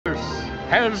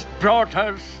has brought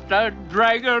us the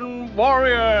Dragon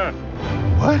Warrior.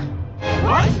 What?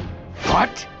 What?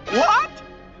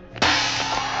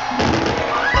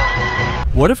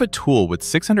 What if a tool with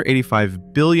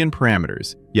 685 billion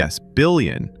parameters, yes,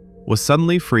 billion, was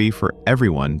suddenly free for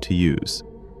everyone to use?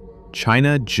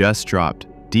 China just dropped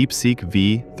DeepSeek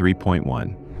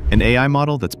V3.1, an AI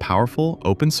model that's powerful,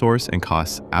 open source, and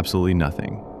costs absolutely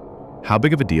nothing. How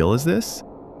big of a deal is this?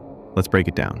 Let's break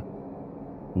it down.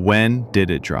 When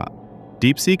did it drop?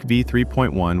 DeepSeek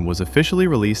V3.1 was officially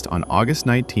released on August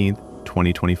 19th,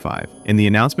 2025, and the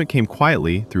announcement came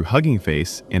quietly through Hugging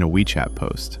Face in a WeChat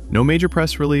post. No major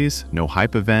press release, no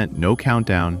hype event, no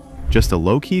countdown, just a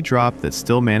low-key drop that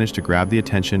still managed to grab the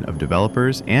attention of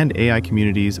developers and AI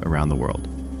communities around the world.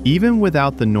 Even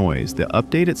without the noise, the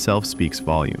update itself speaks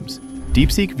volumes.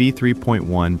 DeepSeek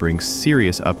V3.1 brings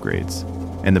serious upgrades,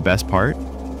 and the best part?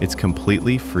 It's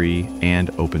completely free and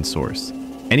open source.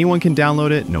 Anyone can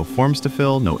download it, no forms to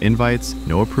fill, no invites,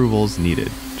 no approvals needed.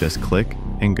 Just click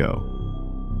and go.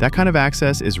 That kind of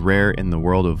access is rare in the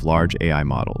world of large AI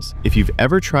models. If you've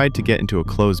ever tried to get into a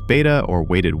closed beta or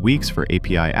waited weeks for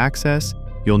API access,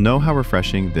 you'll know how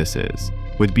refreshing this is.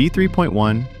 With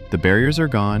V3.1, the barriers are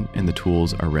gone and the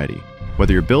tools are ready.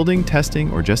 Whether you're building,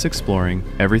 testing, or just exploring,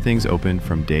 everything's open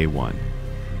from day one.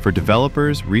 For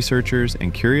developers, researchers,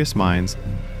 and curious minds,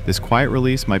 this quiet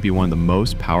release might be one of the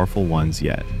most powerful ones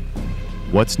yet.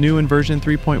 What's new in version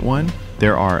 3.1?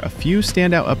 There are a few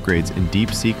standout upgrades in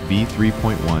DeepSeek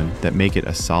V3.1 that make it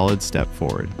a solid step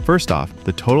forward. First off,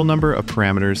 the total number of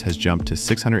parameters has jumped to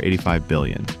 685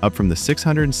 billion, up from the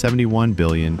 671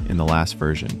 billion in the last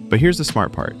version. But here's the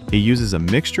smart part. It uses a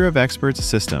mixture of experts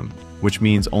system, which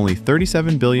means only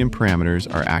 37 billion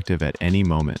parameters are active at any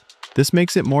moment. This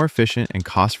makes it more efficient and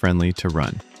cost-friendly to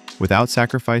run, without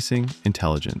sacrificing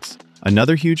intelligence.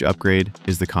 Another huge upgrade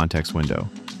is the context window.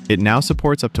 It now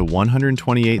supports up to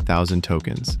 128,000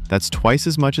 tokens. That's twice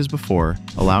as much as before,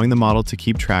 allowing the model to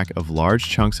keep track of large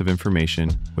chunks of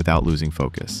information without losing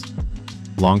focus.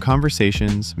 Long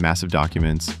conversations, massive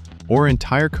documents, or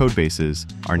entire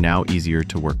codebases are now easier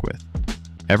to work with.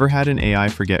 Ever had an AI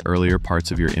forget earlier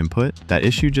parts of your input? That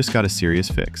issue just got a serious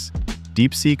fix.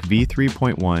 DeepSeek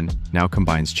V3.1 now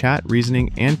combines chat,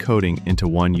 reasoning, and coding into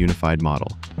one unified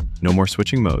model. No more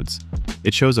switching modes.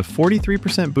 It shows a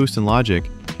 43% boost in logic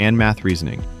and math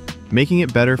reasoning, making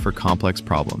it better for complex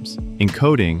problems. In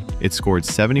coding, it scored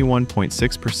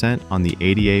 71.6% on the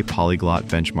ADA Polyglot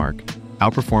benchmark,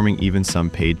 outperforming even some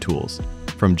paid tools.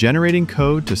 From generating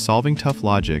code to solving tough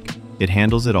logic, it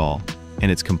handles it all, and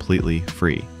it's completely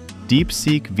free.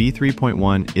 DeepSeek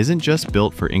V3.1 isn't just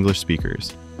built for English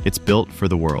speakers, it's built for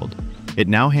the world. It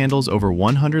now handles over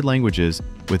 100 languages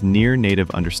with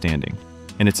near-native understanding,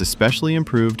 and it's especially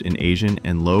improved in Asian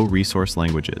and low-resource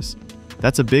languages.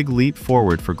 That's a big leap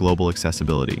forward for global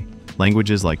accessibility.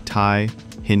 Languages like Thai,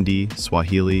 Hindi,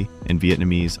 Swahili, and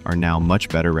Vietnamese are now much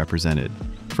better represented.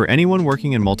 For anyone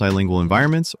working in multilingual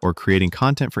environments or creating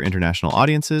content for international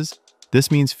audiences,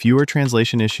 this means fewer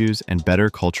translation issues and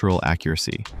better cultural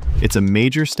accuracy. It's a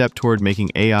major step toward making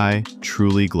AI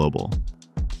truly global.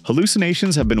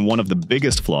 Hallucinations have been one of the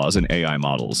biggest flaws in AI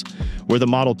models, where the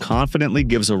model confidently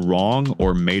gives a wrong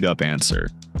or made-up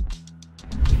answer.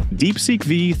 DeepSeek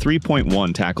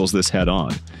V3.1 tackles this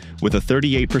head-on, with a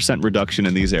 38% reduction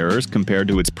in these errors compared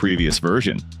to its previous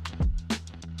version.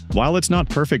 While it's not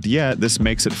perfect yet, this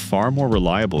makes it far more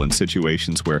reliable in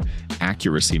situations where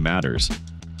accuracy matters.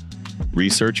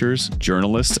 Researchers,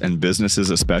 journalists, and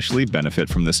businesses especially benefit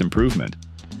from this improvement.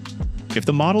 If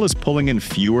the model is pulling in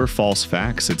fewer false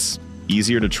facts, it's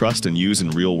easier to trust and use in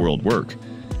real-world work.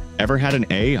 Ever had an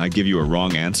AI give you a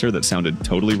wrong answer that sounded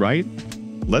totally right?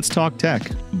 Let's talk tech,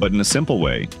 but in a simple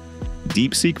way.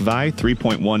 DeepSeek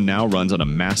V3.1 now runs on a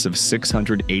massive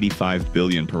 685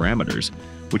 billion parameters,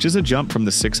 which is a jump from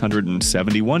the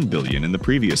 671 billion in the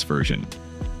previous version.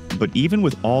 But even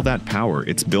with all that power,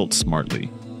 it's built smartly.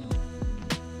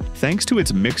 Thanks to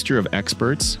its mixture of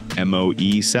experts,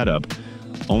 MOE setup,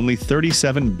 only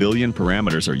 37 billion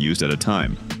parameters are used at a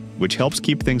time, which helps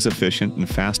keep things efficient and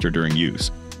faster during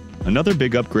use. Another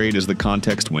big upgrade is the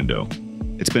context window.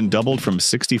 It's been doubled from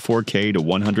 64K to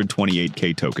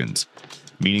 128K tokens,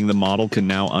 meaning the model can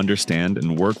now understand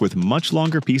and work with much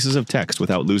longer pieces of text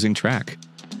without losing track.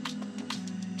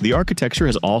 The architecture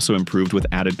has also improved with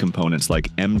added components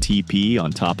like MTP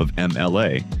on top of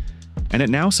MLA, and it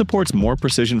now supports more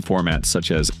precision formats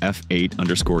such as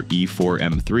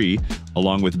F8_E4M3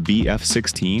 along with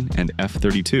BF16 and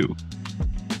F32.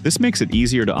 This makes it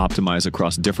easier to optimize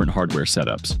across different hardware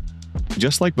setups.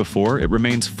 Just like before, it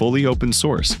remains fully open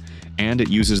source, and it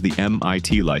uses the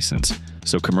MIT license,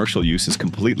 so commercial use is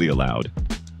completely allowed.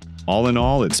 All in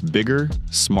all, it's bigger,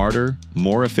 smarter,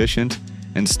 more efficient,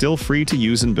 and still free to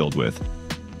use and build with.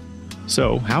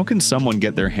 So, how can someone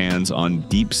get their hands on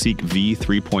DeepSeek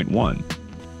V3.1?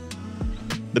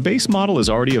 The base model is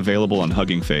already available on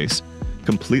Hugging Face,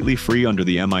 completely free under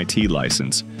the MIT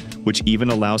license, which even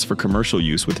allows for commercial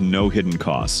use with no hidden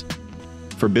costs.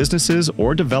 For businesses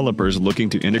or developers looking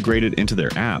to integrate it into their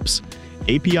apps,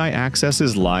 API access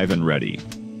is live and ready.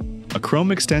 A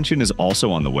Chrome extension is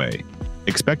also on the way,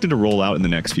 expected to roll out in the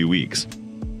next few weeks.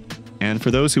 And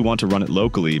for those who want to run it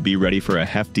locally, be ready for a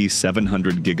hefty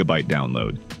 700GB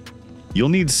download. You'll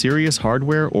need serious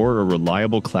hardware or a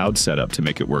reliable cloud setup to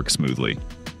make it work smoothly.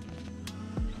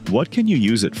 What can you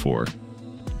use it for?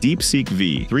 DeepSeek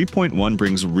V3.1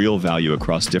 brings real value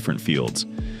across different fields.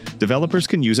 Developers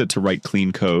can use it to write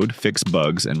clean code, fix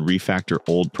bugs, and refactor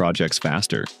old projects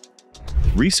faster.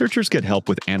 Researchers get help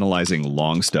with analyzing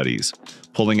long studies,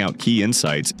 pulling out key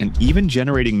insights, and even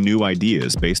generating new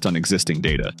ideas based on existing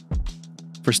data.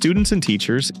 For students and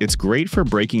teachers, it's great for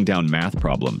breaking down math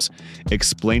problems,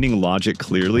 explaining logic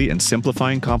clearly, and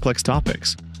simplifying complex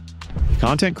topics.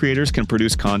 Content creators can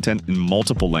produce content in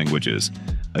multiple languages,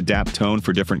 adapt tone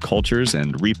for different cultures,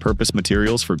 and repurpose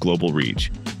materials for global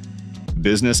reach.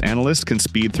 Business analysts can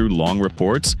speed through long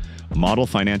reports, model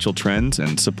financial trends,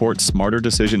 and support smarter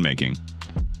decision-making.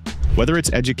 Whether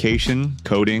it's education,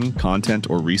 coding, content,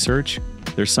 or research,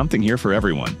 there's something here for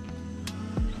everyone.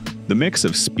 The mix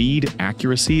of speed,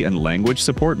 accuracy, and language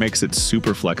support makes it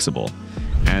super flexible.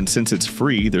 And since it's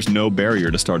free, there's no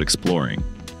barrier to start exploring.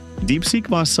 DeepSeek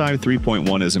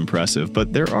V3.1 is impressive,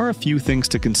 but there are a few things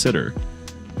to consider.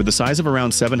 With the size of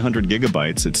around 700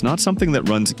 gigabytes, it's not something that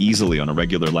runs easily on a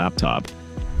regular laptop,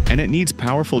 and it needs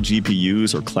powerful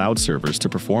GPUs or cloud servers to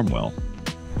perform well.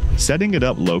 Setting it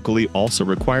up locally also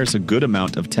requires a good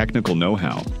amount of technical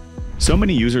know-how. So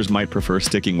many users might prefer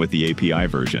sticking with the API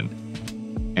version.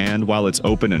 And while it's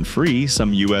open and free,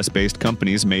 some US-based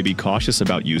companies may be cautious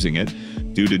about using it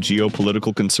due to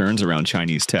geopolitical concerns around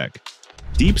Chinese tech.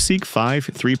 DeepSeek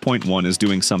V3.1 is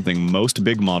doing something most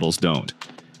big models don't.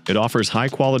 It offers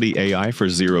high-quality AI for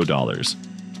 $0.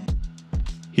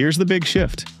 Here's the big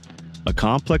shift. A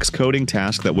complex coding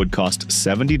task that would cost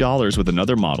 $70 with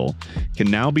another model can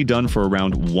now be done for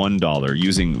around $1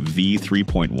 using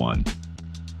V3.1.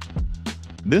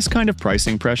 This kind of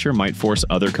pricing pressure might force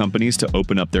other companies to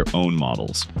open up their own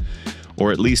models,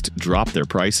 or at least drop their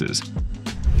prices.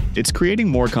 It's creating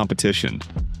more competition,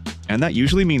 and that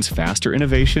usually means faster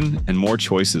innovation and more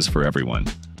choices for everyone.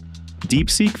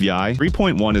 DeepSeek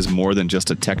V3.1 is more than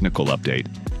just a technical update.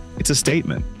 It's a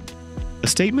statement. A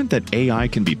statement that AI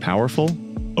can be powerful,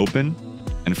 open,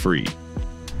 and free.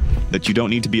 That you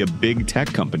don't need to be a big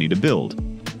tech company to build,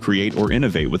 create, or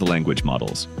innovate with language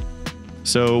models.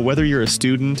 So whether you're a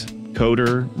student,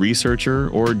 coder, researcher,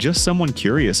 or just someone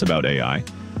curious about AI,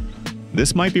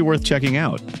 this might be worth checking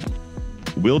out.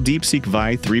 Will DeepSeek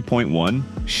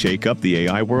V3.1 shake up the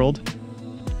AI world?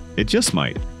 It just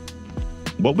might.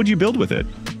 What would you build with it?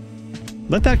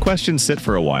 Let that question sit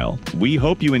for a while. We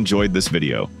hope you enjoyed this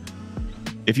video.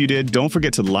 If you did, don't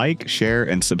forget to like, share,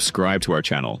 and subscribe to our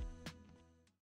channel.